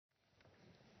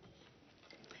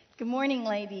Good morning,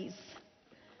 ladies.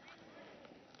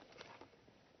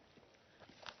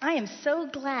 I am so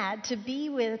glad to be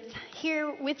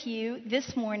here with you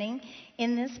this morning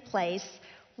in this place.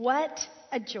 What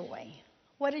a joy.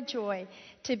 What a joy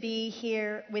to be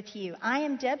here with you. I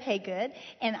am Deb Haygood,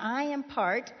 and I am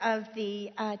part of the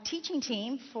teaching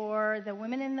team for the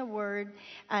Women in the Word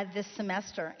this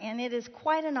semester. And it is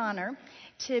quite an honor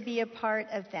to be a part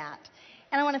of that.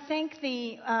 And I want to thank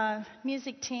the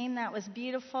music team. That was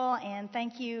beautiful. And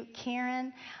thank you,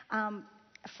 Karen,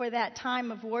 for that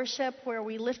time of worship where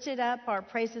we lifted up our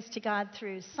praises to God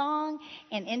through song.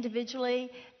 And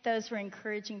individually, those were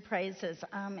encouraging praises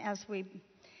as we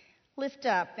lift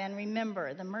up and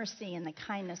remember the mercy and the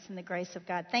kindness and the grace of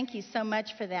God. Thank you so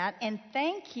much for that. And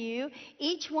thank you,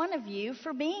 each one of you,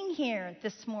 for being here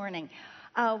this morning.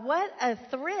 What a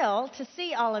thrill to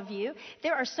see all of you.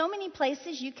 There are so many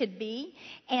places you could be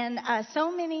and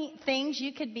so many things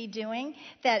you could be doing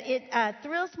that it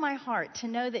thrills my heart to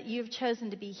know that you've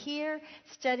chosen to be here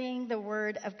studying the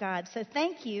Word of God. So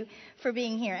thank you for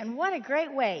being here. And what a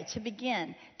great way to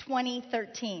begin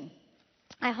 2013.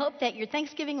 I hope that your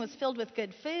Thanksgiving was filled with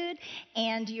good food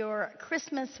and your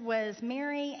Christmas was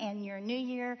merry and your New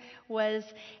Year was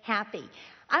happy.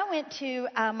 I went to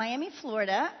Miami,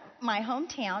 Florida, my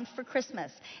hometown, for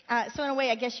Christmas. So in a way,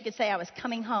 I guess you could say I was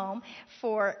coming home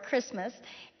for Christmas.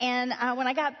 And when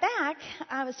I got back,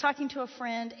 I was talking to a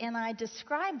friend, and I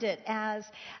described it as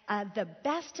the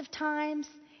best of times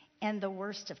and the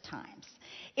worst of times.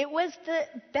 It was the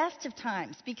best of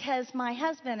times because my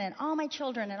husband and all my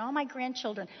children and all my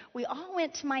grandchildren, we all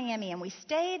went to Miami and we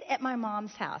stayed at my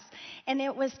mom's house. And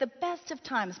it was the best of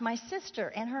times. My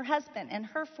sister and her husband and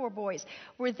her 4 boys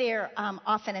were there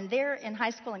often. And they're in high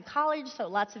school and college, so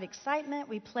lots of excitement.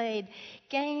 We played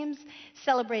games,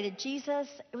 celebrated Jesus.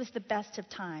 It was the best of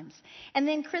times. And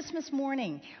then Christmas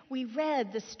morning, we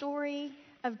read the story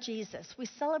of Jesus. We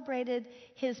celebrated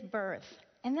his birth.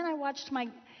 And then I watched my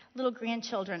little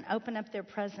grandchildren open up their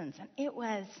presents, and it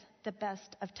was the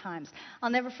best of times.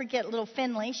 I'll never forget little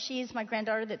Finley. She's my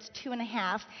granddaughter that's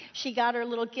 2.5. She got her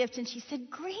little gift, and she said,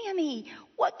 "Grammy,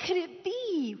 what could it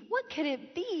be? What could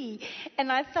it be?"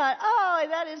 And I thought, oh,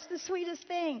 that is the sweetest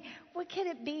thing. What could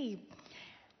it be?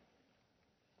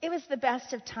 It was the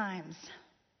best of times.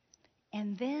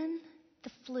 And then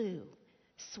the flu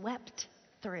swept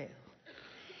through.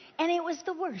 And it was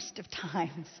the worst of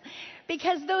times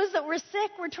because those that were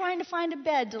sick were trying to find a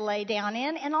bed to lay down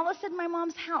in, and all of a sudden my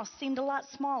mom's house seemed a lot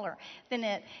smaller than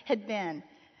it had been.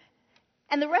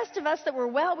 And the rest of us that were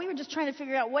well, we were just trying to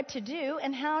figure out what to do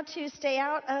and how to stay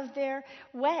out of their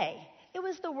way. It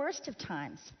was the worst of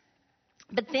times.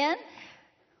 But then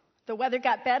the weather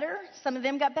got better. Some of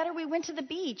them got better. We went to the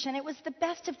beach, and it was the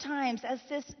best of times as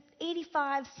this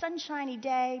 85 sunshiny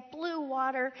day, blue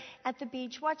water at the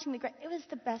beach, watching the it was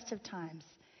the best of times.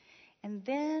 And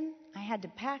then I had to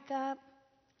pack up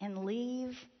and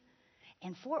leave.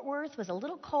 And Fort Worth was a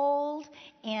little cold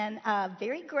and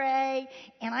very gray.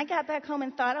 And I got back home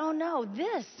and thought, oh no,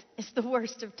 this is the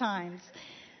worst of times.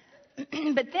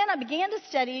 But then I began to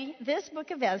study this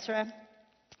book of Ezra.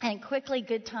 And quickly,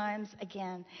 good times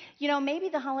again. You know, maybe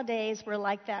the holidays were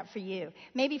like that for you.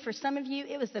 Maybe for some of you,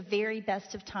 it was the very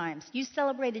best of times. You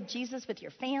celebrated Jesus with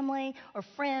your family or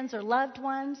friends or loved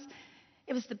ones.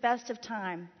 It was the best of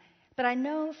time. But I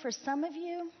know for some of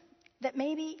you that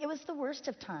maybe it was the worst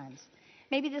of times.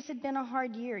 Maybe this had been a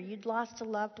hard year. You'd lost a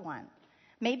loved one.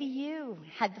 Maybe you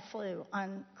had the flu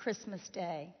on Christmas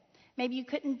Day. Maybe you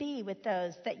couldn't be with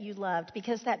those that you loved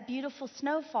because that beautiful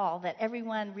snowfall that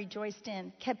everyone rejoiced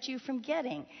in kept you from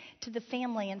getting to the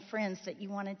family and friends that you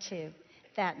wanted to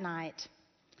that night.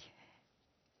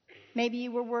 Maybe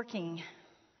you were working.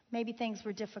 Maybe things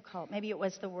were difficult. Maybe it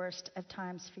was the worst of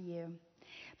times for you.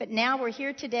 But now we're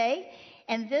here today,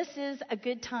 and this is a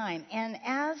good time. And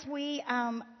as we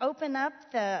open up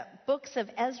the books of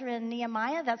Ezra and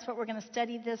Nehemiah, that's what we're going to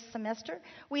study this semester,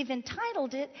 we've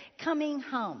entitled it Coming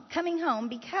Home. Coming Home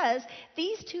because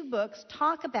these 2 books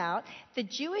talk about the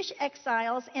Jewish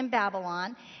exiles in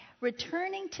Babylon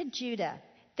returning to Judah,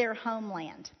 their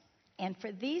homeland. And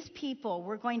for these people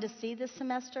we're going to see this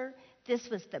semester, this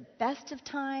was the best of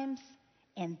times,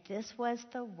 and this was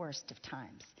the worst of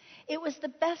times. It was the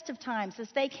best of times as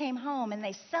they came home and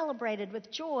they celebrated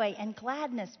with joy and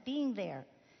gladness being there.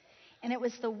 And it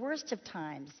was the worst of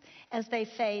times as they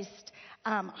faced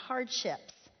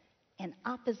hardships and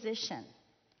opposition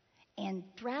and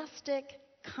drastic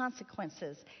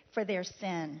consequences for their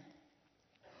sin.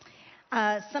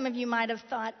 Some of you might have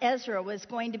thought Ezra was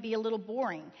going to be a little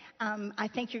boring. I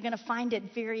think you're going to find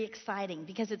it very exciting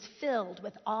because it's filled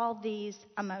with all these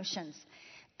emotions.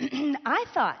 I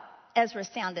thought Ezra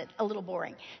sounded a little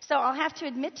boring. So I'll have to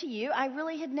admit to you, I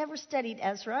really had never studied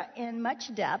Ezra in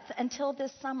much depth until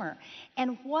this summer.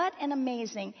 And what an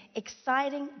amazing,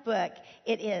 exciting book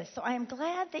it is. So I am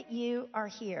glad that you are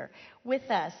here with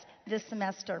us this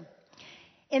semester.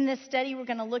 In this study, we're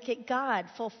going to look at God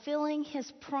fulfilling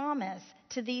his promise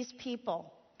to these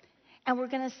people. And we're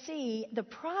going to see the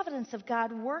providence of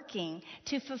God working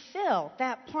to fulfill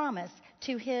that promise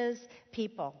to his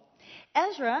people.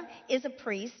 Ezra is a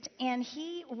priest, and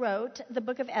he wrote the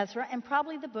book of Ezra and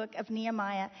probably the book of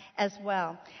Nehemiah as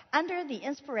well, under the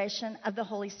inspiration of the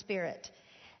Holy Spirit.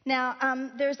 Now,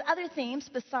 there's other themes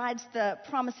besides the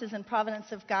promises and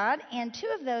providence of God, and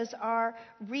two of those are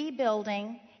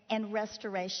rebuilding and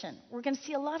restoration. We're going to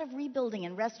see a lot of rebuilding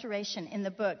and restoration in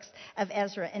the books of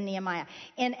Ezra and Nehemiah.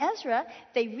 In Ezra,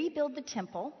 they rebuild the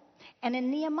temple, and in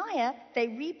Nehemiah, they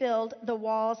rebuild the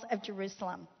walls of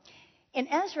Jerusalem. In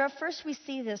Ezra, first we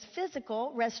see this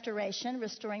physical restoration,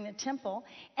 restoring the temple,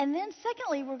 and then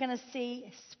secondly, we're going to see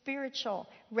spiritual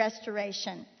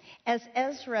restoration as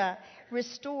Ezra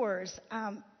restores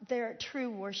their true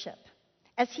worship,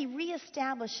 as he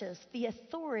reestablishes the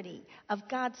authority of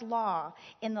God's law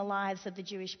in the lives of the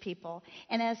Jewish people,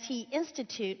 and as he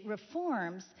institutes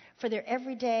reforms for their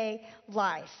everyday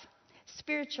life.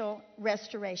 Spiritual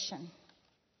restoration.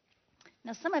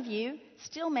 Now, some of you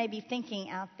still may be thinking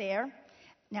out there,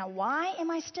 now, why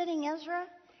am I studying Ezra?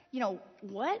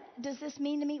 What does this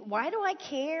mean to me? Why do I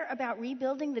care about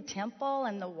rebuilding the temple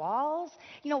and the walls?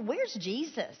 Where's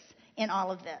Jesus in all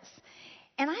of this?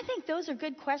 And I think those are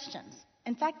good questions.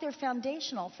 In fact, they're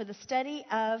foundational for the study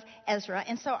of Ezra.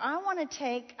 And so I want to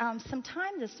take some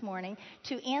time this morning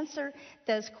to answer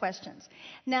those questions.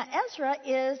 Now, Ezra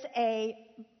is a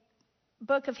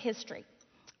book of history.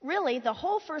 Really, the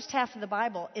whole first half of the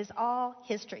Bible is all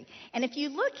history. And if you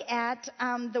look at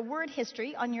the word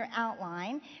history on your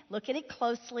outline, look at it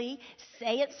closely,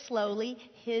 say it slowly,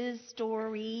 his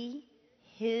story,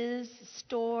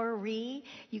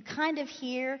 you kind of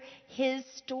hear his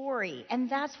story. And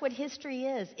that's what history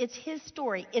is. It's his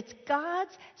story. It's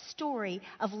God's story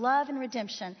of love and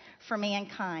redemption for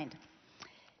mankind.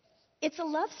 It's a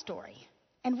love story.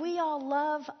 And we all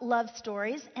love love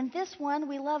stories, and this one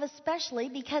we love especially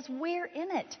because we're in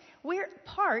it. We're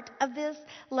part of this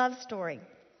love story.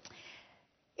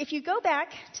 If you go back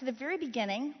to the very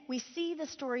beginning, we see the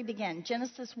story begin.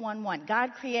 Genesis 1:1.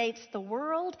 God creates the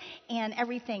world and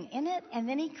everything in it, and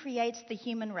then he creates the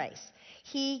human race.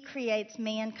 He creates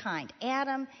mankind,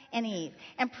 Adam and Eve.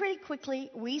 And pretty quickly,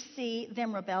 we see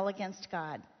them rebel against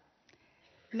God.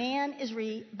 Man is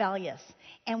rebellious,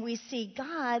 and we see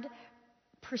God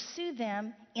pursue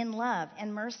them in love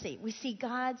and mercy. We see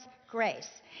God's grace.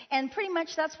 And pretty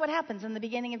much that's what happens in the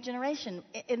beginning of generation.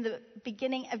 In the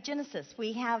beginning of Genesis,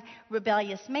 we have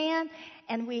rebellious man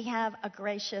and we have a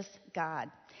gracious God.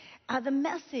 The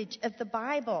message of the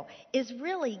Bible is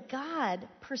really God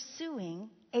pursuing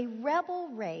a rebel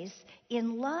race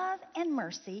in love and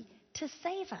mercy to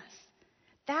save us.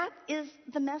 That is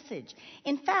the message.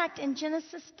 In fact, in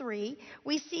Genesis 3,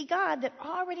 we see God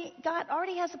already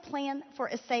has a plan for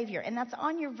a Savior, and that's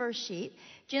on your verse sheet.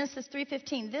 Genesis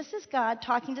 3:15. This is God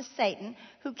talking to Satan,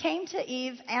 who came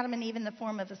to Adam and Eve in the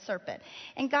form of a serpent.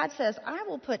 And God says, I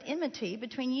will put enmity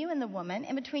between you and the woman,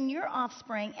 and between your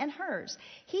offspring and hers.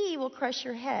 He will crush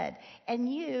your head,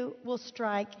 and you will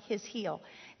strike his heel.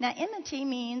 Now, enmity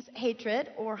means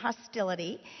hatred or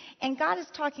hostility. And God is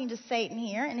talking to Satan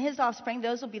here, and his offspring,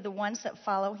 those will be the ones that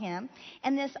follow him.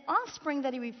 And this offspring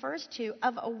that he refers to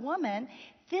of a woman,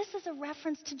 this is a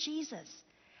reference to Jesus.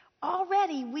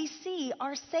 Already we see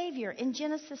our Savior in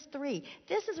Genesis 3.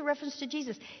 This is a reference to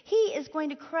Jesus. He is going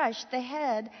to crush the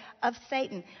head of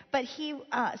Satan, but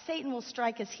Satan will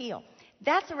strike his heel.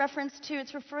 That's a reference to,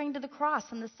 it's referring to the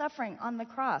cross and the suffering on the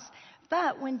cross.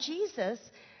 But when Jesus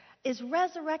is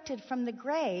resurrected from the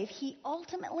grave, he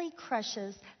ultimately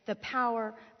crushes the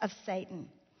power of Satan.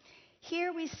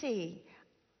 Here we see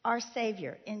our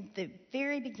Savior in the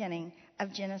very beginning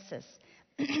of Genesis.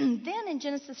 Then in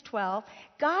Genesis 12,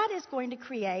 God is going to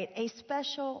create a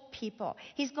special people.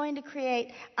 He's going to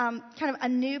create kind of a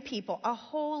new people, a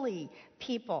holy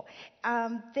people.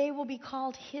 They will be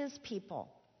called his people.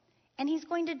 And he's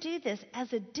going to do this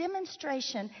as a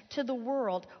demonstration to the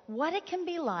world what it can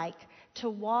be like to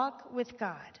walk with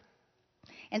God.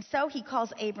 And so he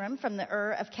calls Abram from the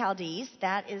Ur of Chaldees,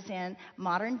 that is in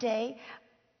modern day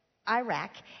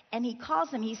Iraq, and he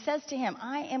calls him, he says to him,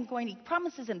 he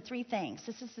promises him three things.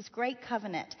 This is this great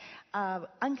covenant,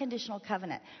 unconditional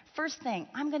covenant. First thing,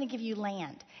 I'm going to give you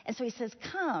land. And so he says,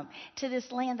 come to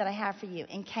this land that I have for you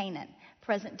in Canaan.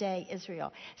 present-day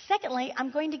Israel. Secondly,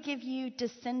 I'm going to give you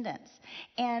descendants.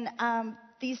 And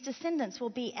these descendants will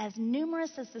be as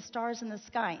numerous as the stars in the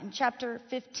sky. In chapter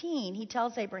 15, he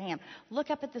tells Abraham,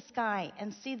 look up at the sky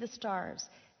and see the stars.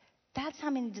 That's how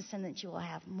many descendants you will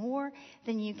have, more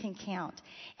than you can count.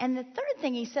 And the third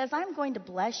thing he says, I'm going to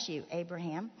bless you,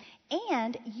 Abraham,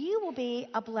 and you will be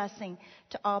a blessing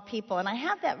to all people. And I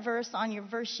have that verse on your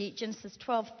verse sheet, Genesis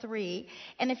 12:3.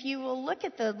 And if you will look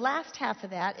at the last half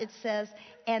of that, it says,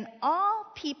 and all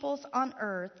peoples on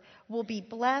earth will be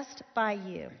blessed by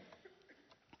you.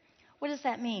 What does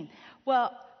that mean?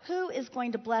 Well, who is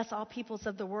going to bless all peoples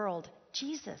of the world?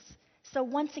 Jesus. So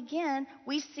once again,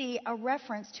 we see a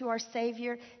reference to our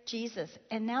Savior, Jesus.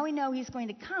 And now we know he's going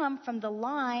to come from the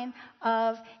line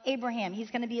of Abraham. He's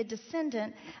going to be a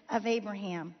descendant of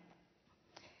Abraham.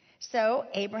 So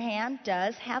Abraham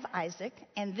does have Isaac,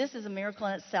 and this is a miracle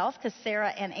in itself because Sarah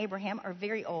and Abraham are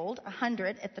very old,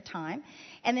 100 at the time.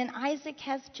 And then Isaac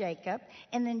has Jacob,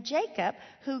 and then Jacob,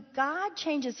 who God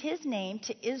changes his name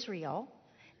to Israel,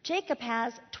 Jacob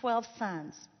has 12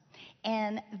 sons.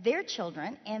 And their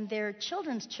children and their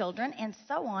children's children and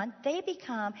so on, they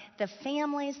become the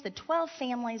families, the 12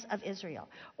 families of Israel.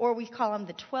 Or we call them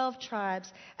the 12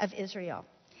 tribes of Israel.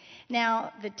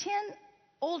 Now, the 10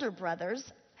 older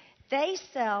brothers, they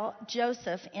sell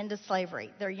Joseph into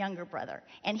slavery, their younger brother.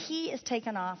 And he is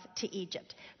taken off to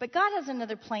Egypt. But God has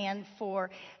another plan for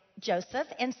Joseph.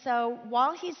 And so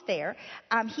while he's there,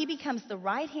 he becomes the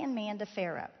right-hand man to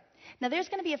Pharaoh. Now, there's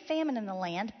going to be a famine in the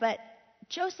land, but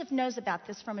Joseph knows about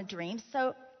this from a dream,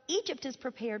 so Egypt is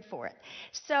prepared for it.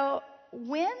 So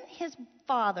when his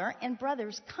father and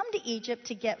brothers come to Egypt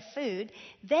to get food,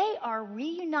 they are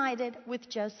reunited with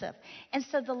Joseph. And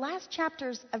so the last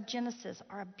chapters of Genesis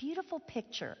are a beautiful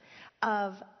picture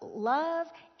of love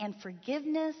and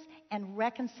forgiveness and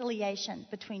reconciliation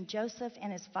between Joseph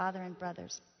and his father and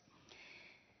brothers.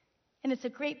 And it's a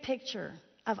great picture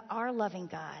of our loving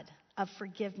God, of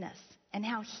forgiveness, and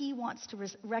how he wants to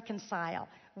reconcile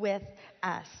with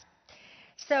us.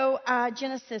 So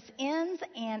Genesis ends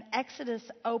and Exodus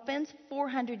opens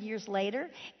 400 years later.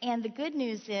 And the good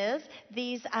news is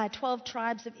these 12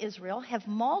 tribes of Israel have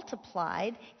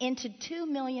multiplied into 2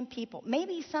 million people.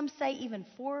 Maybe some say even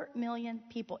 4 million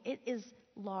people. It is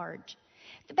large.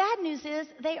 The bad news is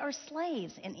they are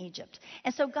slaves in Egypt.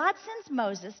 And so God sends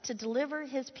Moses to deliver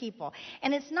his people.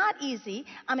 And it's not easy.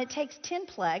 It takes 10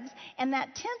 plagues. And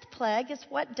that 10th plague is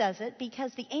what does it,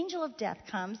 because the angel of death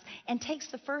comes and takes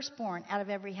the firstborn out of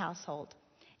every household,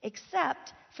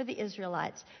 except for the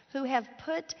Israelites, who have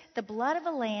put the blood of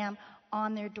a lamb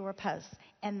on their doorposts.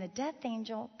 And the death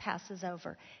angel passes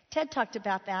over. Ted talked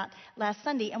about that last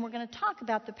Sunday, and we're going to talk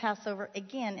about the Passover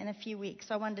again in a few weeks.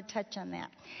 So I wanted to touch on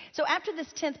that. So after this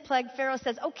 10th plague, Pharaoh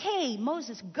says, okay,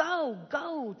 Moses,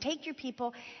 go, take your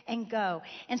people and go.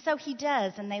 And so he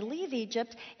does, and they leave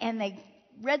Egypt, and they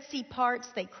Red Sea parts,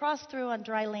 they cross through on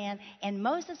dry land, and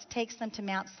Moses takes them to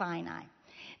Mount Sinai.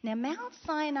 Now, Mount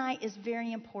Sinai is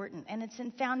very important, and it's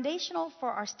foundational for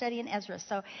our study in Ezra.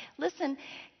 So listen,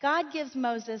 God gives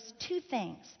Moses 2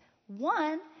 things.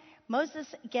 One, Moses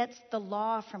gets the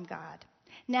law from God.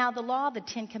 Now, the law, the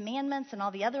 10 Commandments, and all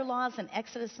the other laws in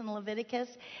Exodus and Leviticus,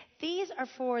 these are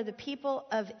for the people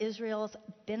of Israel's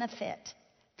benefit.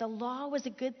 The law was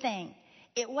a good thing.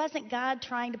 It wasn't God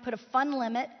trying to put a fun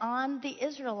limit on the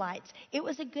Israelites. It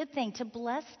was a good thing to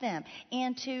bless them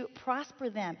and to prosper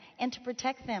them and to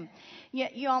protect them.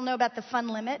 You all know about the fun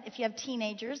limit. If you have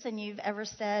teenagers and you've ever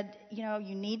said,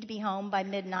 you need to be home by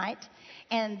midnight,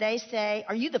 and they say,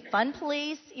 are you the fun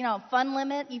police? Fun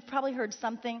limit. You've probably heard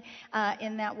something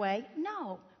in that way.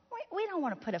 No. We don't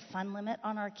want to put a fun limit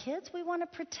on our kids. We want to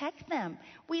protect them.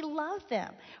 We love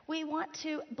them. We want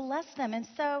to bless them. And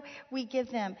so we give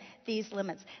them these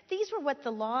limits. These were what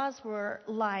the laws were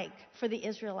like for the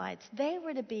Israelites. They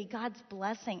were to be God's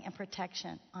blessing and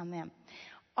protection on them.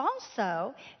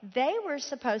 Also, they were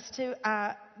supposed to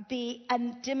be a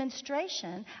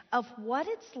demonstration of what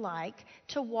it's like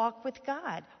to walk with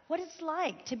God, what it's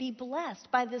like to be blessed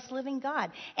by this living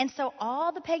God. And so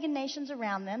all the pagan nations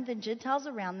around them, the Gentiles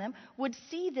around them, would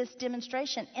see this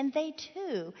demonstration, and they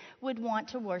too would want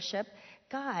to worship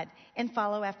God and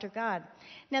follow after God.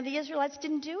 Now, the Israelites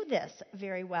didn't do this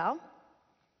very well.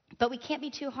 But we can't be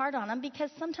too hard on them,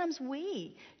 because sometimes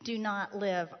we do not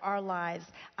live our lives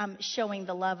showing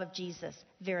the love of Jesus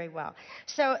very well.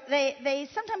 So they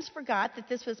sometimes forgot that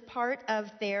this was part of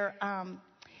their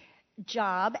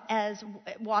job as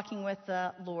walking with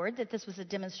the Lord, that this was a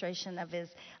demonstration of his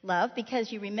love,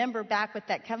 because you remember back with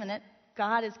that covenant,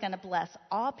 God is going to bless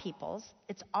all peoples.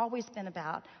 It's always been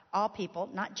about all people,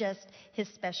 not just his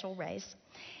special race.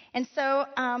 And so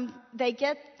they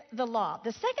get the law.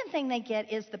 The second thing they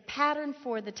get is the pattern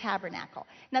for the tabernacle.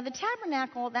 Now, the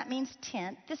tabernacle, that means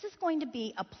tent. This is going to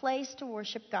be a place to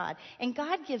worship God. And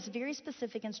God gives very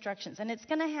specific instructions. And it's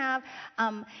going to have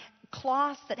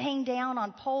cloths that hang down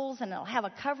on poles, and it'll have a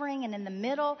covering. And in the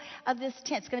middle of this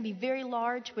tent, it's going to be very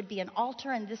large, would be an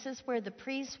altar. And this is where the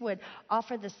priests would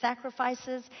offer the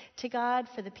sacrifices to God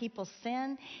for the people's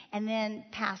sin. And then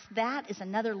past that is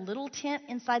another little tent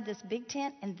inside this big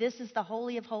tent. And this is the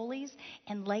Holy of Holies.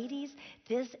 And ladies,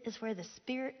 this is where the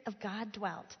Spirit of God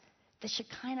dwelt, the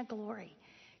Shekinah glory.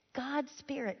 God's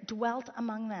Spirit dwelt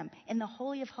among them in the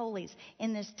Holy of Holies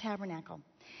in this tabernacle.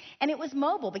 And it was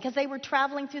mobile because they were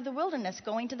traveling through the wilderness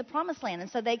going to the promised land. And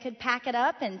so they could pack it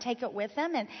up and take it with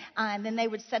them. And then they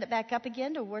would set it back up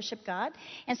again to worship God.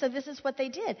 And so this is what they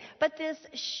did. But this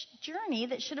journey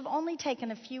that should have only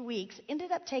taken a few weeks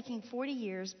ended up taking 40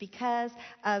 years because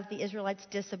of the Israelites'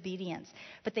 disobedience.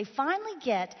 But they finally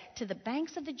get to the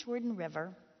banks of the Jordan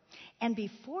River. And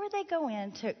before they go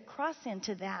in to cross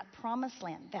into that promised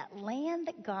land, that land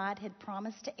that God had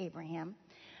promised to Abraham,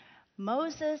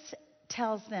 Moses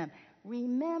tells them,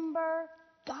 remember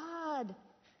God.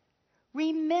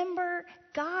 Remember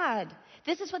God.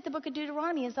 This is what the book of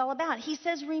Deuteronomy is all about. He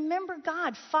says, remember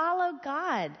God. Follow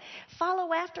God.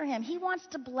 Follow after him. He wants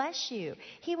to bless you.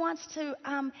 He wants to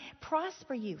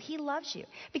prosper you. He loves you.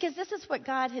 Because this is what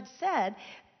God had said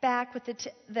back with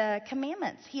the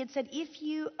commandments. He had said, if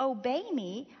you obey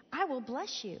me, I will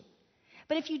bless you.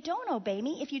 But if you don't obey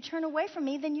me, if you turn away from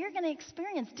me, then you're going to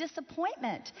experience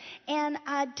disappointment and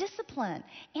discipline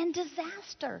and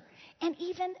disaster and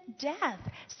even death.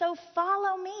 So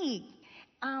follow me.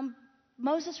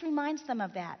 Moses reminds them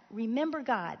of that. Remember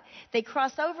God. They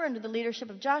cross over under the leadership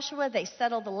of Joshua. They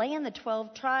settle the land. The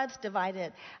 12 tribes divide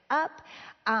it up.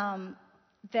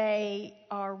 They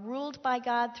are ruled by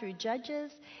God through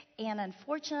judges, and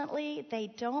unfortunately,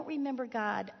 they don't remember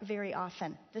God very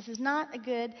often. This is not a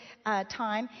good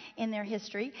time in their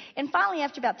history. And finally,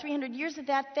 after about 300 years of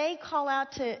that, they call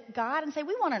out to God and say,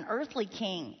 we want an earthly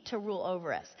king to rule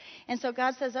over us. And so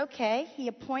God says, okay. He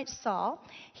appoints Saul.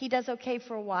 He does okay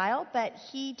for a while, but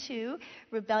he too,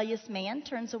 rebellious man,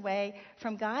 turns away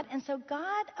from God. And so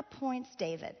God appoints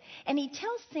David. And he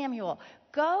tells Samuel,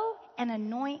 go and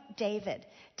anoint David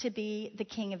to be the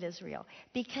king of Israel.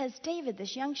 Because David,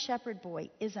 this young shepherd boy,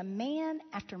 is a man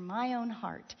after my own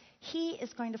heart. He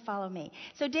is going to follow me.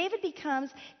 So David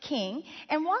becomes king.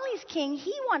 And while he's king,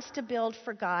 he wants to build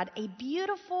for God a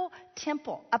beautiful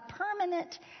temple, a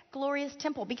permanent, glorious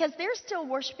temple. Because they're still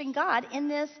worshiping God in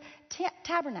this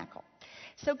tabernacle.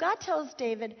 So God tells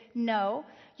David, no,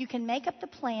 you can make up the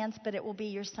plans, but it will be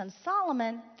your son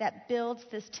Solomon that builds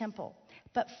this temple.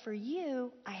 But for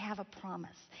you, I have a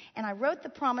promise. And I wrote the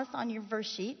promise on your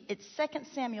verse sheet. It's 2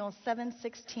 Samuel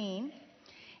 7:16.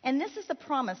 And this is the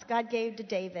promise God gave to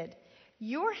David.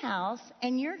 Your house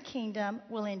and your kingdom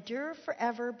will endure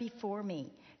forever before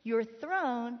me. Your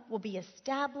throne will be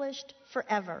established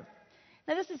forever.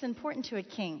 Now, this is important to a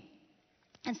king.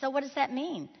 And so what does that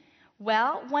mean?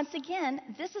 Well, once again,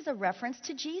 this is a reference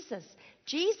to Jesus.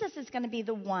 Jesus is going to be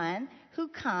the one who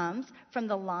comes from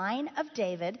the line of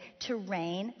David to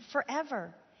reign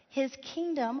forever. His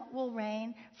kingdom will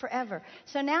reign forever.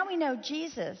 So now we know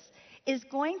Jesus is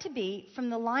going to be from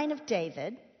the line of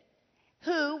David,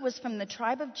 who was from the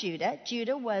tribe of Judah.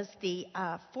 Judah was the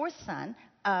fourth son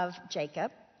of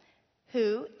Jacob,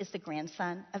 who is the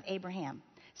grandson of Abraham.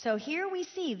 So here we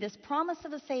see this promise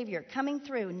of a Savior coming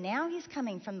through. Now he's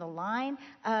coming from the line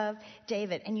of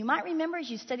David. And you might remember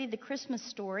as you studied the Christmas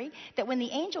story that when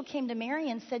the angel came to Mary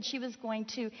and said she was going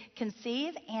to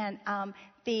conceive and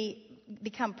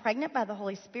become pregnant by the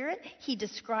Holy Spirit, he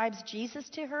describes Jesus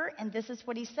to her. And this is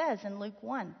what he says in Luke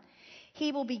 1.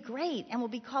 He will be great and will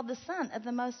be called the Son of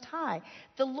the Most High.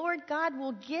 The Lord God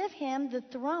will give him the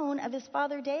throne of his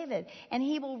father David, and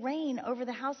he will reign over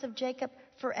the house of Jacob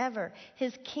forever.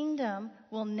 His kingdom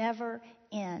will never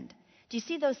end. Do you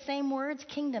see those same words?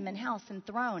 Kingdom and house and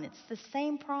throne. It's the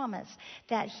same promise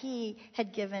that he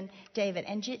had given David.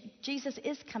 And Jesus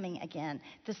is coming again,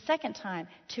 the second time,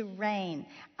 to reign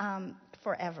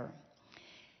forever.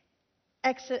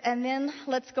 And then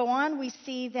let's go on. We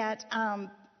see that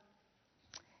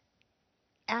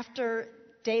after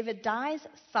David dies,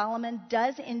 Solomon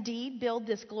does indeed build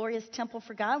this glorious temple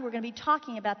for God. We're going to be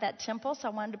talking about that temple, so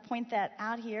I wanted to point that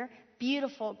out here.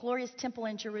 beautiful, glorious temple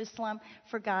in Jerusalem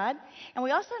for God. And we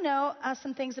also know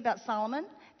some things about Solomon,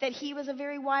 that he was a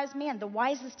very wise man, the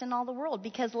wisest in all the world.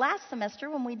 Because last semester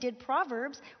when we did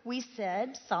Proverbs, we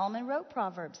said Solomon wrote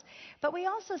Proverbs. But we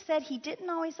also said he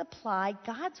didn't always apply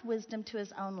God's wisdom to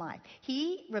his own life.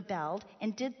 He rebelled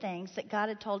and did things that God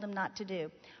had told him not to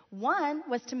do. One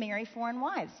was to marry foreign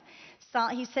wives. So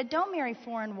he said, don't marry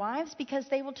foreign wives because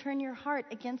they will turn your heart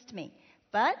against me.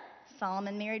 But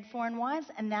Solomon married foreign wives,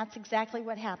 and that's exactly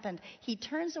what happened. He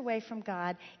turns away from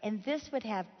God, and this would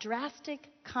have drastic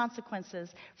consequences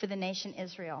for the nation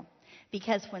Israel.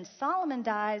 Because when Solomon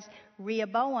dies,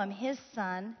 Rehoboam, his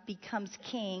son, becomes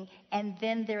king, and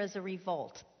then there is a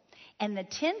revolt. And the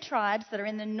 10 tribes that are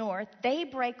in the north, they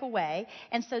break away,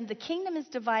 and so the kingdom is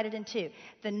divided in two.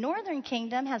 The northern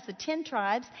kingdom has the 10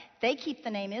 tribes. They keep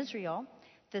the name Israel.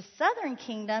 The southern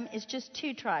kingdom is just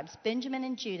 2 tribes, Benjamin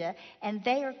and Judah, and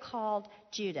they are called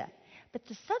Judah. But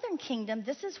the southern kingdom,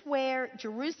 this is where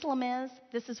Jerusalem is,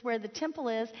 this is where the temple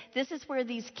is, this is where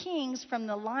these kings from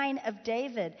the line of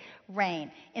David reign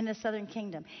in the southern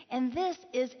kingdom. And this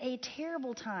is a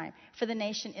terrible time for the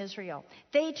nation Israel.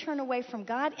 They turn away from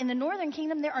God. In the northern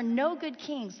kingdom, there are no good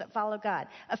kings that follow God.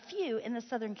 A few in the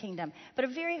southern kingdom, but a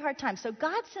very hard time. So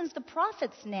God sends the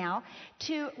prophets now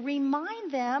to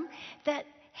remind them that,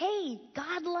 hey,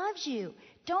 God loves you.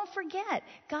 Don't forget,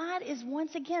 God is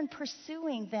once again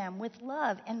pursuing them with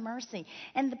love and mercy.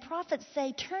 And the prophets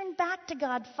say, turn back to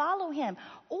God, follow him,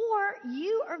 or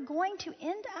you are going to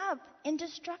end up in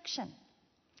destruction.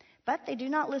 But they do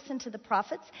not listen to the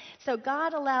prophets. So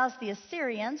God allows the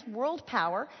Assyrians, world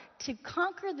power, to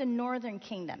conquer the northern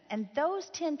kingdom. And those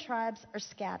 10 tribes are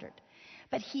scattered.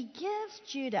 But he gives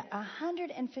Judah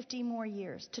 150 more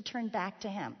years to turn back to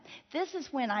him. This is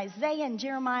when Isaiah and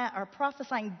Jeremiah are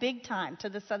prophesying big time to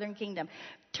the southern kingdom.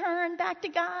 Turn back to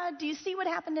God. Do you see what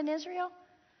happened in Israel?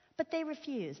 But they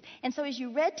refuse. And so as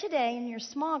you read today in your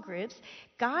small groups,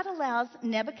 God allows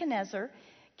Nebuchadnezzar,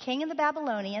 king of the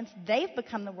Babylonians, they've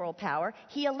become the world power.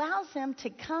 He allows him to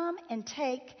come and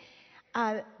take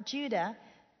Judah,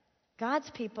 God's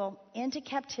people, into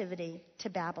captivity to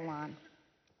Babylon.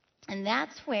 And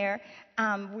that's where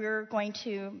we're going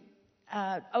to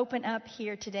open up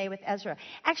here today with Ezra.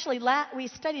 Actually, we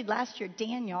studied last year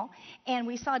Daniel, and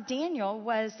we saw Daniel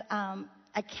was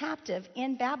a captive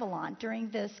in Babylon during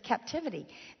this captivity.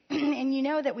 And you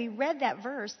know that we read that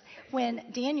verse when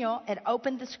Daniel had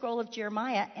opened the scroll of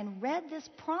Jeremiah and read this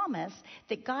promise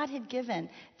that God had given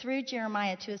through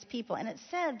Jeremiah to his people. And it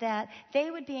said that they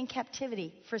would be in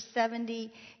captivity for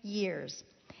 70 years.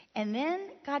 And then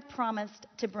God promised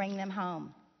to bring them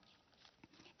home.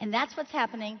 And that's what's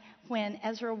happening when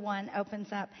Ezra 1 opens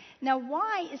up. Now,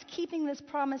 why is keeping this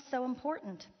promise so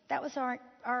important? That was our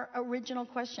original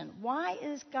question. Why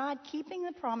is God keeping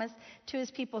the promise to his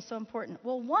people so important?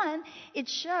 Well, one, it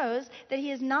shows that he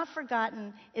has not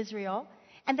forgotten Israel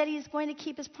and that he is going to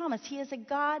keep his promise. He is a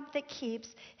God that keeps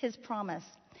his promise.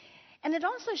 And it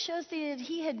also shows that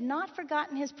he had not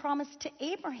forgotten his promise to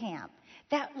Abraham.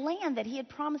 That land that he had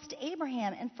promised to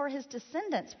Abraham and for his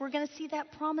descendants. We're going to see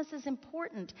that promise is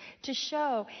important to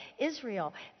show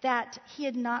Israel that he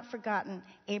had not forgotten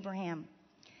Abraham.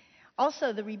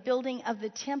 Also, the rebuilding of the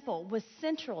temple was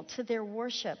central to their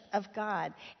worship of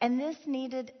God. And this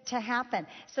needed to happen.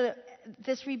 So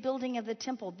this rebuilding of the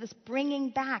temple, this bringing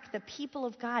back the people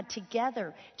of God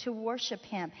together to worship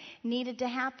him needed to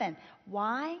happen.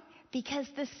 Why? Because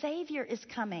the Savior is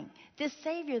coming. This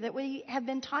Savior that we have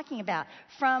been talking about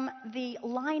from the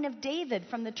line of David,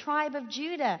 from the tribe of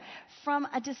Judah, from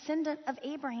a descendant of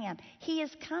Abraham. He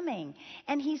is coming.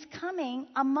 And he's coming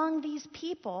among these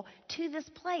people to this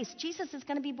place. Jesus is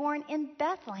going to be born in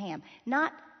Bethlehem,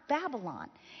 not Babylon.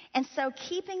 And so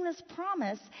keeping this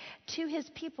promise to his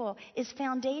people is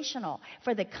foundational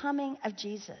for the coming of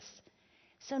Jesus.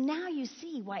 So now you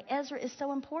see why Ezra is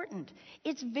so important.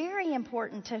 It's very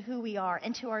important to who we are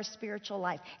and to our spiritual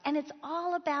life. And it's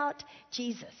all about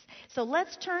Jesus. So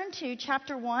let's turn to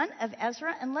chapter 1 of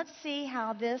Ezra and let's see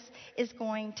how this is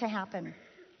going to happen.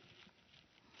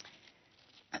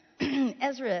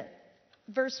 Ezra,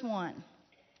 verse 1.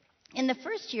 In the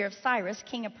first year of Cyrus,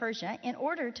 king of Persia, in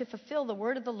order to fulfill the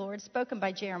word of the Lord spoken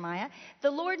by Jeremiah, the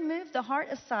Lord moved the heart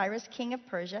of Cyrus, king of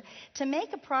Persia, to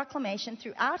make a proclamation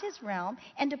throughout his realm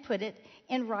and to put it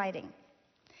in writing.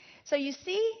 So you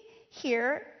see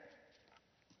here,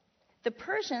 the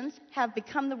Persians have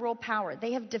become the world power.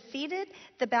 They have defeated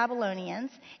the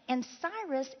Babylonians, and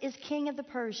Cyrus is king of the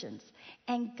Persians.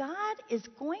 And God is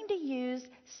going to use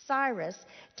Cyrus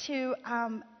to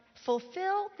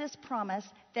fulfill this promise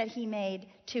that he made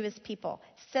to his people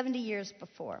 70 years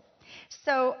before.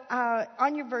 So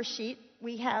on your verse sheet,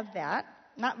 we have that,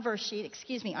 not verse sheet,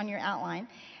 excuse me, on your outline.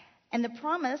 And the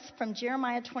promise from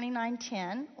Jeremiah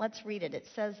 29:10, let's read it. It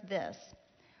says this: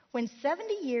 "When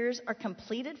 70 years are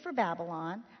completed for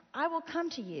Babylon, I will come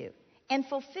to you and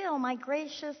fulfill my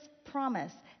gracious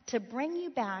promise to bring you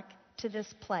back to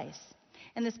this place."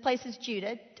 And this place is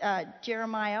Judah.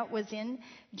 Jeremiah was in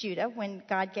Judah when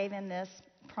God gave him this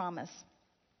promise.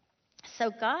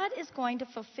 So God is going to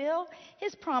fulfill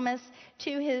his promise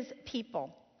to his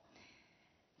people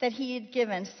that he had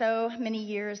given so many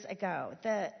years ago.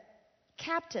 The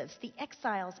captives, the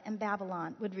exiles in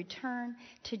Babylon, would return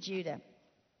to Judah.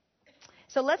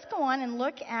 So let's go on and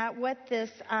look at what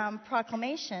this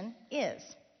proclamation is.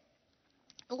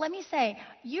 Let me say,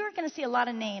 you're going to see a lot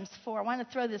of names for, I want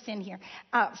to throw this in here,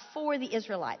 for the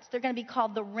Israelites. They're going to be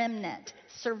called the remnant,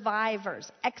 survivors,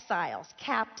 exiles,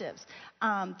 captives,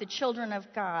 the children of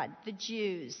God, the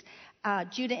Jews,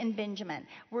 Judah and Benjamin.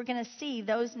 We're going to see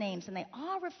those names, and they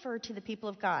all refer to the people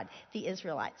of God, the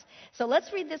Israelites. So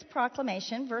let's read this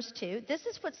proclamation, verse 2. This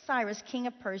is what Cyrus, king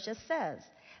of Persia, says.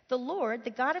 "The Lord,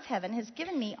 the God of heaven, has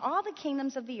given me all the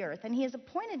kingdoms of the earth, and he has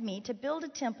appointed me to build a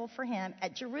temple for him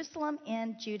at Jerusalem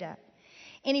in Judah.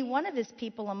 Any one of his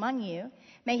people among you,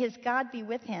 may his God be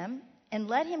with him, and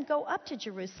let him go up to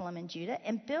Jerusalem in Judah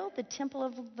and build the temple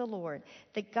of the Lord,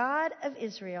 the God of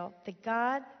Israel, the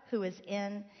God who is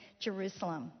in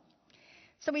Jerusalem."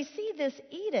 So we see this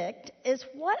edict is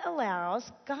what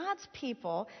allows God's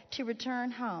people to return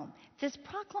home. This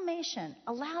proclamation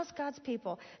allows God's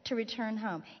people to return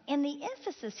home. And the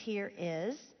emphasis here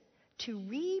is to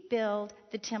rebuild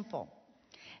the temple.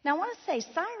 Now I want to say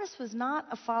Cyrus was not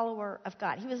a follower of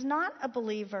God. He was not a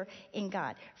believer in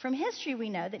God. From history we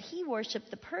know that he worshipped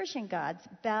the Persian gods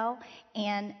Bel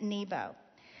and Nebo.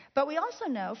 But we also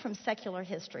know from secular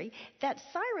history that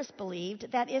Cyrus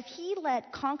believed that if he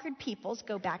let conquered peoples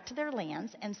go back to their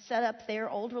lands and set up their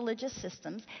old religious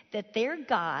systems, that their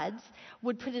gods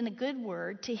would put in a good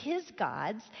word to his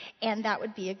gods, and that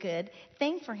would be a good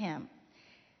thing for him.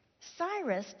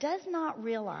 Cyrus does not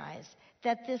realize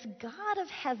that this God of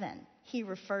heaven he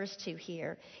refers to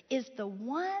here is the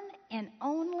one and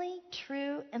only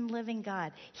true and living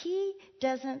God. He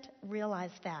doesn't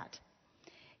realize that.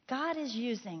 God is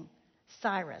using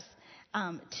Cyrus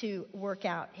to work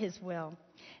out his will.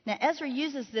 Now, Ezra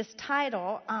uses this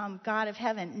title, God of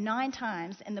Heaven, 9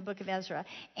 times in the book of Ezra.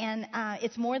 And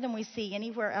it's more than we see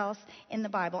anywhere else in the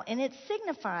Bible. And it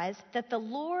signifies that the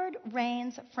Lord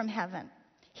reigns from heaven.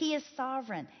 He is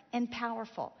sovereign and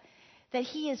powerful. That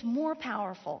he is more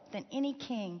powerful than any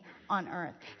king on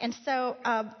earth. And so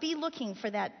be looking for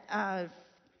that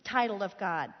title of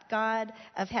God, God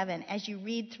of Heaven, as you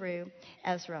read through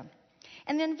Ezra.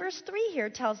 And then verse 3 here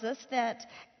tells us that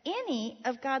any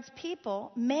of God's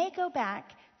people may go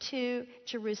back to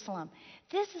Jerusalem.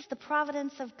 This is the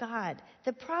providence of God.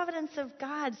 The providence of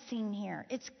God seen here.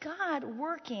 It's God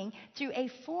working through a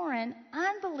foreign,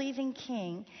 unbelieving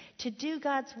king to do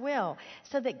God's will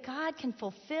so that God can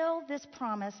fulfill this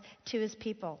promise to his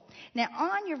people. Now,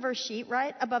 on your verse sheet,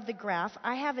 right above the graph,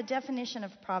 I have a definition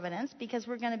of providence because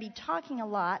we're going to be talking a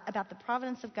lot about the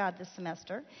providence of God this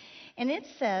semester. And it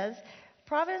says,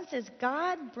 providence is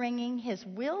God bringing his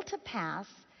will to pass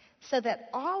so that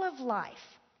all of life,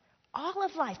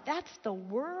 that's the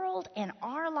world and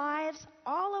our lives,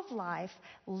 all of life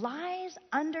lies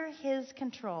under his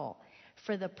control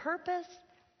for the purpose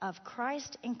of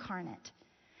Christ incarnate.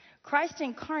 Christ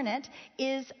incarnate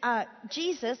is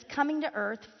Jesus coming to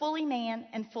earth, fully man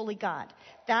and fully God.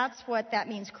 That's what that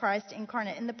means, Christ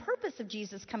incarnate. And the purpose of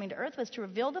Jesus coming to earth was to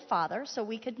reveal the Father so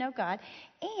we could know God,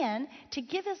 and to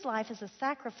give his life as a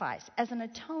sacrifice, as an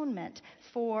atonement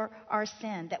for our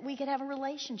sin, that we could have a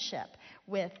relationship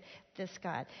with this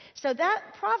God. So that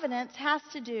providence has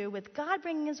to do with God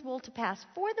bringing his will to pass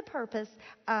for the purpose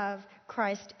of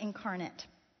Christ incarnate.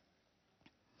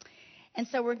 And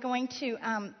so we're going to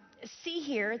see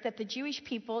here that the Jewish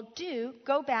people do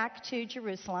go back to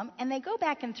Jerusalem, and they go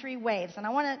back in 3 waves. And I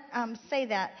want to say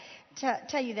that,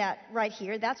 tell you that right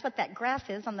here. That's what that graph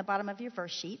is on the bottom of your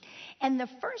verse sheet. And the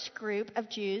first group of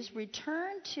Jews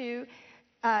returned to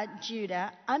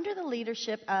Judah under the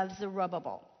leadership of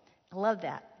Zerubbabel. I love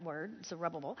that word,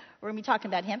 Zerubbabel. We're going to be talking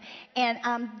about him.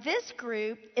 And this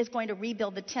group is going to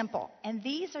rebuild the temple. And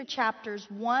these are chapters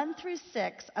 1 through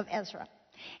 6 of Ezra.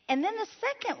 And then the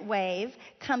second wave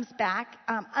comes back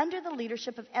under the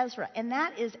leadership of Ezra. And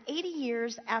that is 80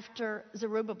 years after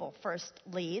Zerubbabel first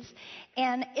leaves.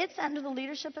 And it's under the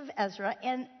leadership of Ezra.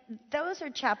 And those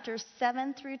are chapters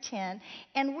 7 through 10.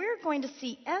 And we're going to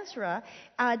see Ezra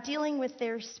dealing with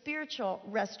their spiritual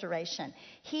restoration.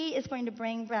 He is going to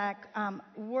bring back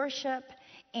worship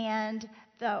and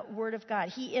the Word of God.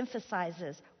 He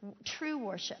emphasizes true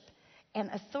worship and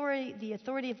authority, the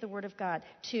authority of the Word of God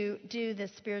to do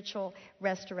this spiritual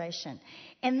restoration.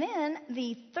 And then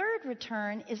the third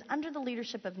return is under the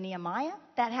leadership of Nehemiah.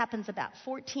 That happens about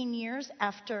 14 years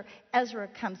after Ezra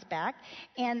comes back.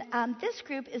 And this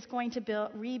group is going to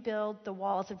rebuild the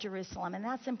walls of Jerusalem, and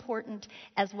that's important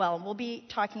as well. And we'll be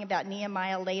talking about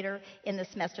Nehemiah later in the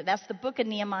semester. That's the book of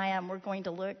Nehemiah, and we're going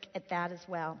to look at that as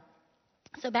well.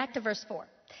 So back to verse 4.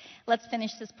 Let's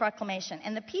finish this proclamation.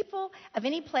 And the people of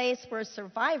any place where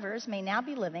survivors may now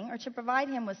be living are to provide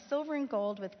him with silver and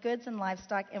gold, with goods and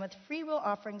livestock, and with freewill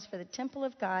offerings for the temple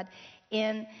of God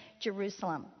in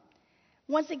Jerusalem.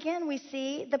 Once again, we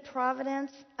see the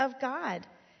providence of God.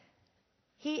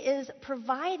 He is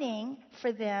providing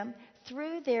for them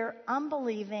through their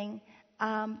unbelieving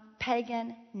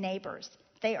pagan neighbors.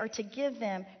 They are to give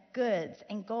them goods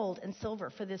and gold and silver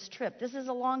for this trip. This is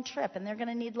a long trip, and they're going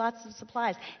to need lots of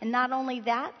supplies. And not only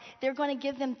that, they're going to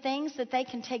give them things that they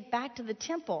can take back to the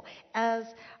temple as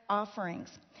offerings.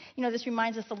 You know, this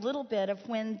reminds us a little bit of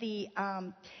when the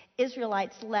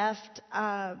Israelites left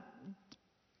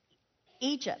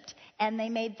Egypt, and they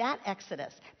made that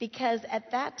exodus, because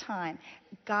at that time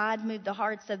God moved the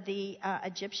hearts of the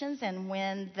Egyptians, and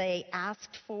when they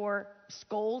asked for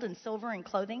gold and silver and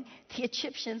clothing, the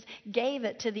Egyptians gave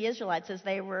it to the Israelites as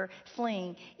they were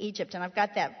fleeing Egypt. And I've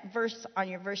got that verse on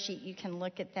your verse sheet. You can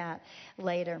look at that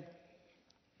later.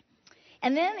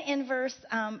 And then in verse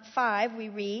 5, we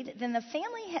read, Then the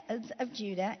family heads of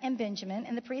Judah and Benjamin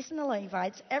and the priests and the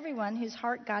Levites, everyone whose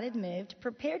heart God had moved,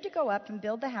 prepared to go up and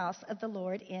build the house of the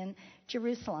Lord in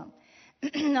Jerusalem.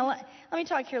 Now, let me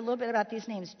talk here a little bit about these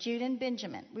names, Judah and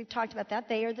Benjamin. We've talked about that.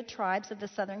 They are the tribes of the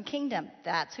southern kingdom.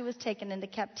 That's who was taken into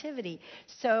captivity.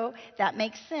 So that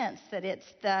makes sense that it's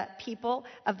the people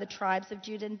of the tribes of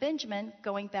Judah and Benjamin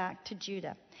going back to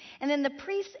Judah. And then the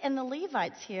priests and the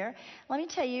Levites here, let me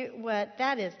tell you what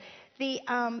that is. We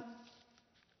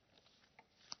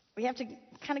have to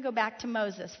kind of go back to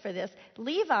Moses for this.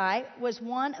 Levi was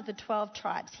one of the 12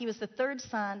 tribes. He was the third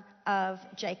son of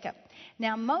Jacob.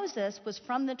 Now, Moses was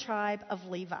from the tribe of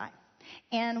Levi.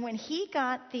 And when he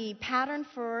got the pattern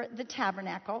for the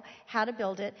tabernacle, how to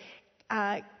build it,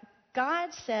 God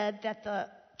said that the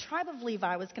tribe of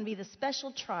Levi was going to be the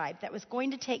special tribe that was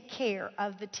going to take care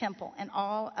of the temple and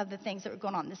all of the things that were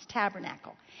going on, this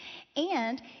tabernacle.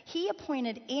 And he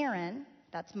appointed Aaron,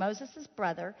 that's Moses'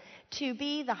 brother, to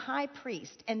be the high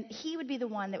priest. And he would be the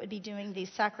one that would be doing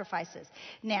these sacrifices.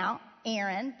 Now,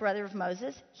 Aaron, brother of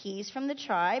Moses, he's from the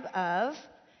tribe of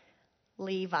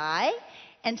Levi.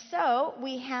 And so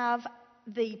we have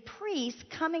the priests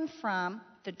coming from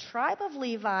the tribe of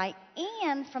Levi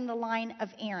and from the line of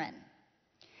Aaron.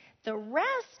 The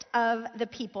rest of the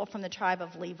people from the tribe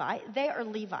of Levi, they are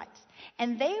Levites.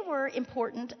 And they were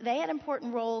important. They had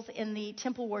important roles in the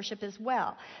temple worship as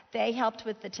well. They helped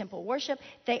with the temple worship.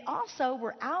 They also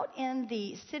were out in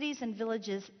the cities and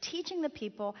villages teaching the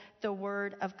people the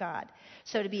word of God.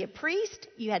 So to be a priest,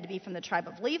 you had to be from the tribe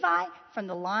of Levi, from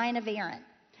the line of Aaron.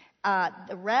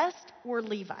 The rest were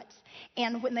Levites.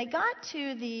 And when they got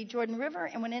to the Jordan River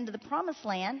and went into the Promised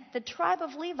Land, the tribe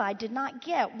of Levi did not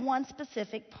get one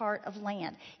specific part of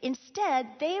land. Instead,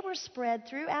 they were spread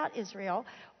throughout Israel.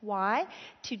 Why?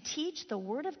 To teach the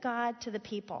Word of God to the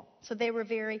people. So they were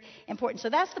very important. So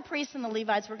that's the priests and the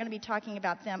Levites. We're going to be talking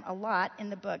about them a lot in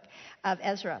the book of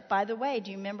Ezra. By the way, do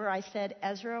you remember I said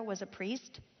Ezra was a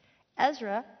priest?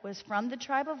 Ezra was from the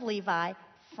tribe of Levi,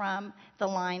 from the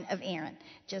line of Aaron.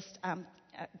 Just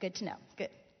good to know. Good.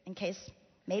 In case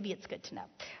maybe it's good to know.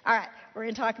 All right. We're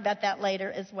going to talk about that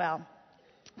later as well.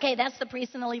 Okay, that's the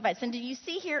priests and the Levites. And do you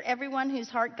see here everyone whose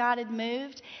heart God had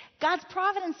moved? God's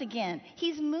providence again.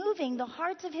 He's moving the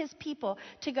hearts of his people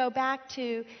to go back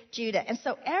to Judah. And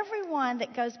so everyone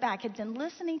that goes back had been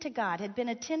listening to God, had been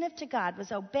attentive to God,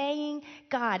 was obeying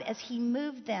God as he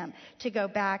moved them to go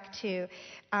back to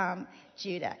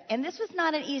Judah. And this was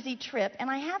not an easy trip. And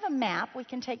I have a map. We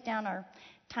can take down our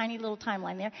tiny little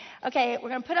timeline there. Okay, we're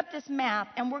going to put up this map,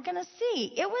 and we're going to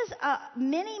see. It was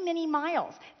many, many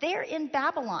miles. They're in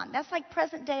Babylon. That's like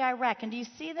present-day Iraq. And do you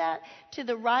see that to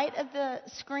the right of the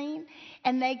screen?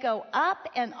 And they go up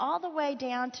and all the way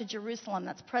down to Jerusalem.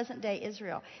 That's present-day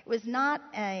Israel. It was not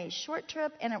a short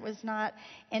trip, and it was not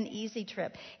an easy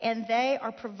trip. And they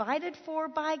are provided for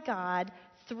by God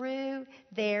through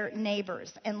their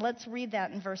neighbors. And let's read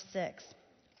that in verse 6.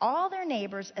 All their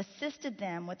neighbors assisted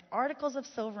them with articles of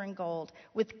silver and gold,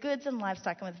 with goods and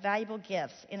livestock, and with valuable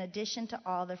gifts, in addition to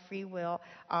all the free will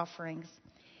offerings.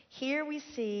 Here we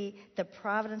see the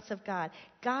providence of God,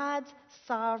 God's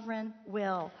sovereign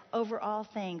will over all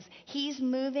things. He's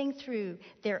moving through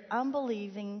their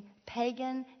unbelieving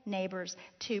pagan neighbors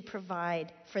to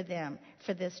provide for them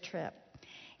for this trip.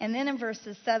 And then in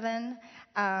verses 7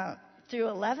 through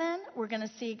 11, we're going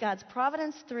to see God's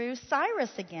providence through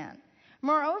Cyrus again.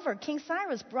 Moreover, King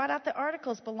Cyrus brought out the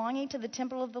articles belonging to the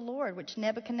temple of the Lord, which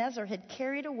Nebuchadnezzar had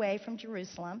carried away from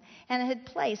Jerusalem and had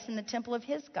placed in the temple of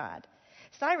his God.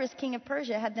 Cyrus, king of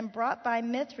Persia, had them brought by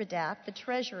Mithridath, the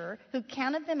treasurer, who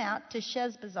counted them out to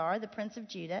Sheshbazzar, the prince of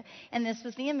Judah. And this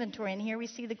was the inventory. And here we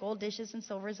see the gold dishes and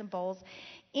silvers and bowls.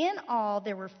 In all,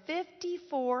 there were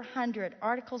 5,400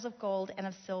 articles of gold and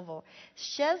of silver.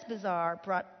 Sheshbazzar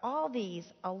brought all these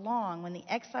along when the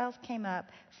exiles came up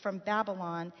from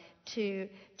Babylon to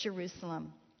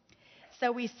Jerusalem.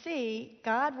 So we see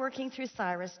God working through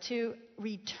Cyrus to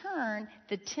return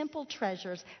the temple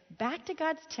treasures back to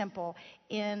God's temple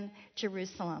in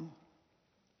Jerusalem.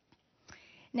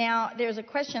 Now, there's a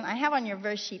question I have on your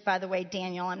verse sheet, by the way,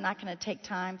 Daniel. I'm not going to take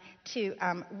time to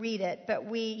read it,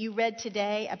 but you read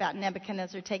today about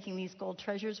Nebuchadnezzar taking these gold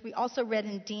treasures. We also read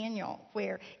in Daniel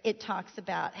where it talks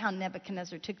about how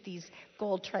Nebuchadnezzar took these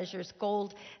gold treasures,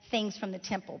 gold things from the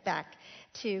temple back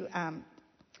to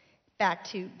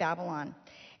Babylon.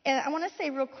 And I want to say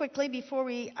real quickly before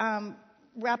we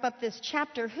wrap up this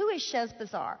chapter, who is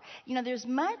Sheshbazzar? You know, there's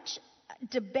much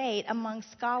debate among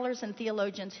scholars and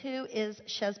theologians who is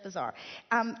Sheshbazzar.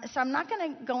 So I'm not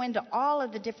going to go into all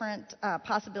of the different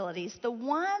possibilities. The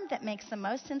one that makes the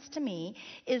most sense to me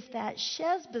is that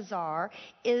Sheshbazzar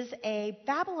is a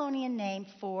Babylonian name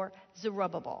for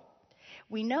Zerubbabel.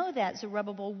 We know that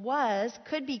Zerubbabel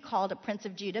could be called a prince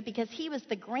of Judah because he was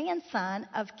the grandson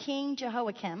of King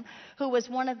Jehoiakim, who was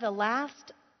one of the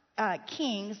last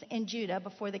kings in Judah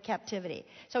before the captivity.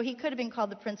 So he could have been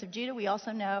called the prince of Judah. We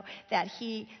also know that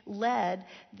he led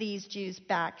these Jews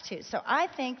back to. So I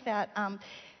think that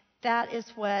that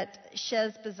is what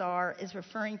Sheshbazzar is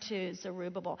referring to,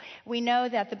 Zerubbabel. We know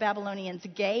that the Babylonians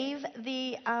gave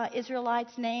the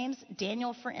Israelites names.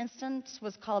 Daniel, for instance,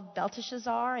 was called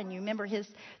Belteshazzar, and you remember his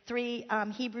three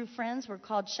Hebrew friends were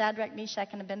called Shadrach, Meshach,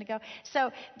 and Abednego.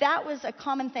 So that was a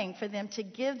common thing for them to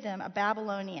give them a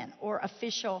Babylonian or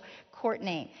official court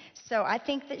name. So I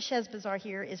think that Sheshbazzar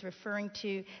here is referring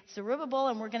to Zerubbabel,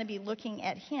 and we're going to be looking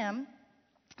at him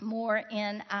more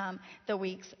in the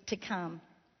weeks to come.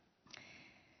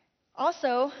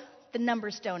 Also, the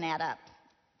numbers don't add up.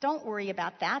 Don't worry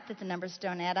about that the numbers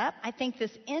don't add up. I think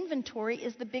this inventory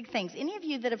is the big things. Any of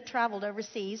you that have traveled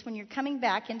overseas, when you're coming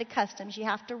back into customs, you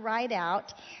have to write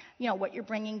out, what you're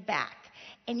bringing back.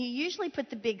 And you usually put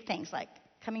the big things, like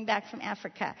coming back from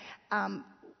Africa,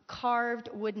 carved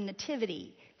wooden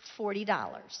nativity,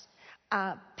 $40.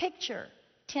 Picture,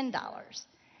 $10.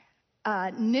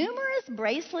 Numerous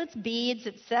bracelets, beads,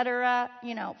 etc.,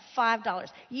 $5.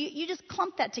 You just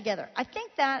clump that together. I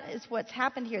think that is what's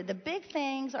happened here. The big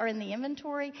things are in the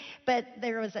inventory, but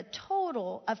there was a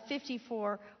total of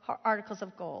 54 articles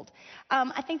of gold.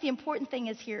 I think the important thing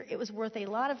is here, it was worth a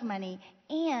lot of money,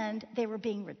 and they were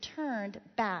being returned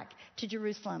back to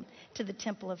Jerusalem, to the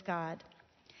temple of God.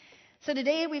 So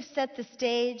today we've set the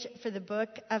stage for the book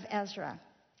of Ezra.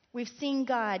 We've seen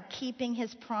God keeping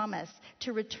his promise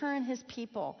to return his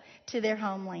people to their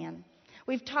homeland.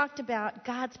 We've talked about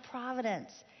God's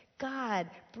providence, God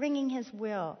bringing his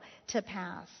will to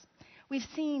pass. We've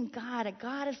seen God, a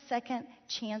God of second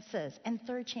chances and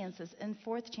third chances and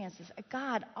fourth chances, a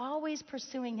God always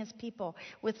pursuing his people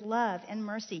with love and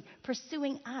mercy,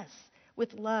 pursuing us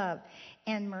with love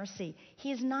and mercy.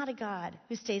 He is not a God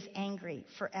who stays angry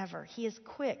forever. He is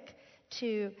quick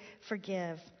to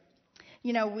forgive.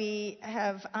 We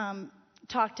have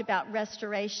talked about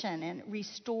restoration and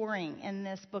restoring in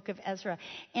this book of Ezra.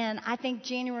 And I think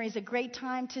January is a great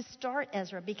time to start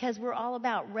Ezra because we're all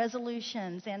about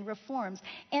resolutions and reforms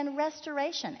and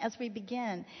restoration as we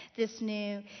begin this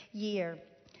new year.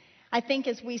 I think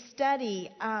as we study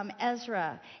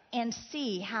Ezra and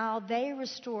see how they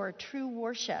restore true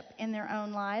worship in their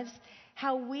own lives,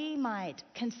 how we might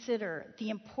consider the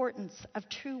importance of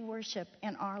true worship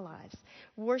in our lives.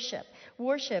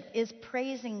 Worship is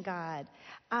praising God,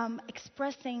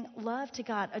 expressing love to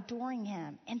God, adoring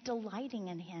him, and delighting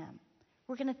in him.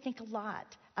 We're going to think a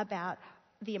lot about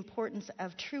the importance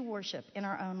of true worship in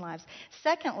our own lives.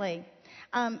 Secondly,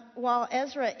 while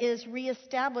Ezra is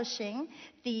reestablishing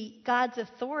God's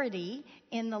authority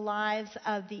in the lives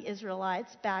of the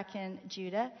Israelites back in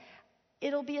Judah,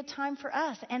 it'll be a time for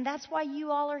us, and that's why you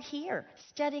all are here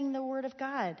studying the Word of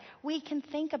God. We can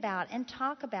think about and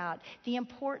talk about the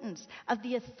importance of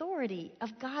the authority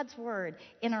of God's Word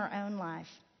in our own life.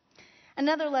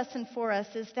 Another lesson for us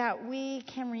is that we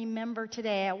can remember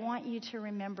today. I want you to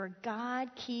remember God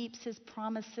keeps his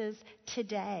promises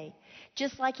today.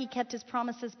 Just like he kept his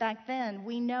promises back then,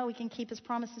 we know he can keep his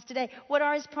promises today. What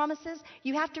are his promises?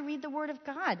 You have to read the Word of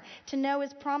God to know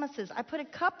his promises. I put a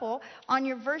couple on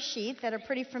your verse sheet that are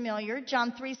pretty familiar.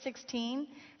 John 3:16,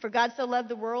 for God so loved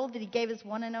the world that he gave his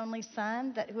one and only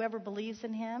Son, that whoever believes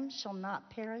in him shall not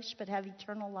perish but have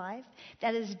eternal life.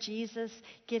 That is Jesus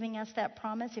giving us that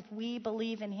promise. If we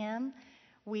believe in him,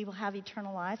 we will have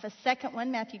eternal life. A second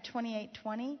one, Matthew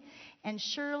 28:20, and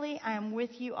surely I am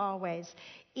with you always,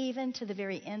 even to the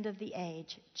very end of the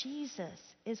age. Jesus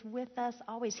is with us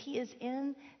always. He is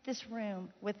in this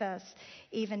room with us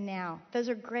even now. Those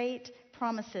are great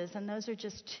promises, and those are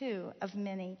just two of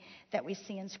many that we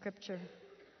see in Scripture.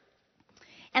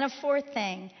 And a fourth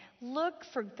thing, look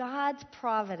for God's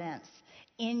providence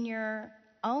in your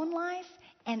own life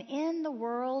and in the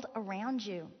world around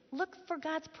you. Look for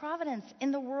God's providence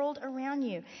in the world around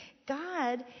you.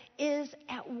 God is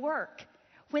at work.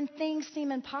 When things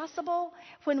seem impossible,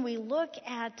 when we look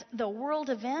at the world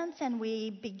events and we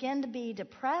begin to be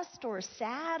depressed or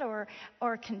sad or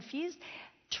confused,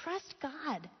 trust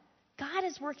God. God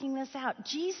is working this out.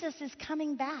 Jesus is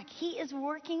coming back. He is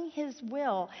working his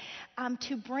will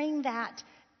to bring that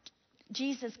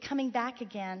Jesus coming back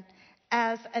again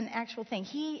as an actual thing.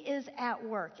 He is at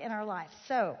work in our life.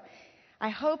 So I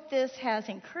hope this has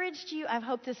encouraged you. I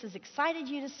hope this has excited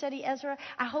you to study Ezra.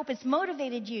 I hope it's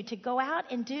motivated you to go out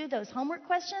and do those homework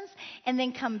questions and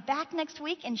then come back next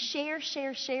week and share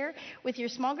with your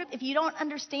small group. If you don't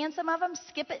understand some of them,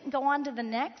 skip it and go on to the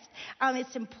next.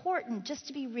 It's important just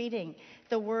to be reading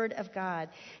the Word of God,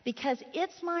 because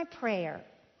it's my prayer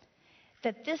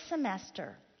that this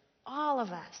semester all of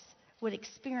us would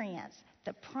experience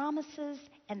the promises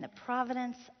and the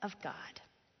providence of God.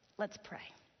 Let's pray.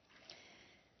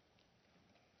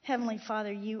 Heavenly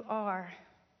Father, you are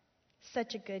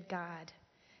such a good God.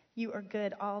 You are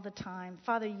good all the time.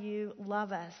 Father, you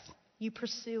love us. You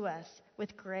pursue us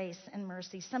with grace and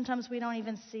mercy. Sometimes we don't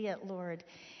even see it, Lord.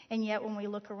 And yet when we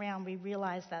look around, we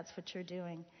realize that's what you're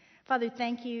doing. Father,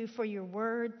 thank you for your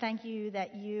word. Thank you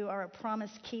that you are a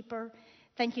promise keeper.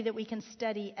 Thank you that we can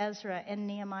study Ezra and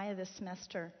Nehemiah this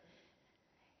semester.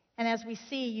 And as we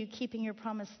see you keeping your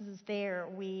promises there,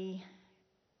 we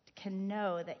can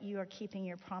know that you are keeping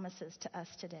your promises to us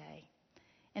today.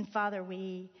 And Father,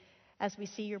 as we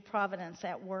see your providence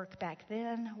at work back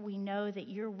then, we know that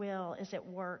your will is at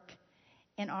work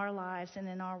in our lives and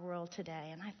in our world today.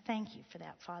 And I thank you for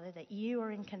that, Father, that you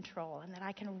are in control and that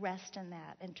I can rest in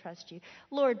that and trust you.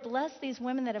 Lord, bless these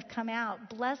women that have come out.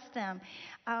 Bless them.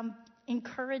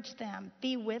 Encourage them.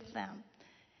 Be with them.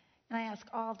 And I ask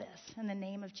all this in the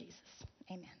name of Jesus.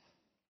 Amen.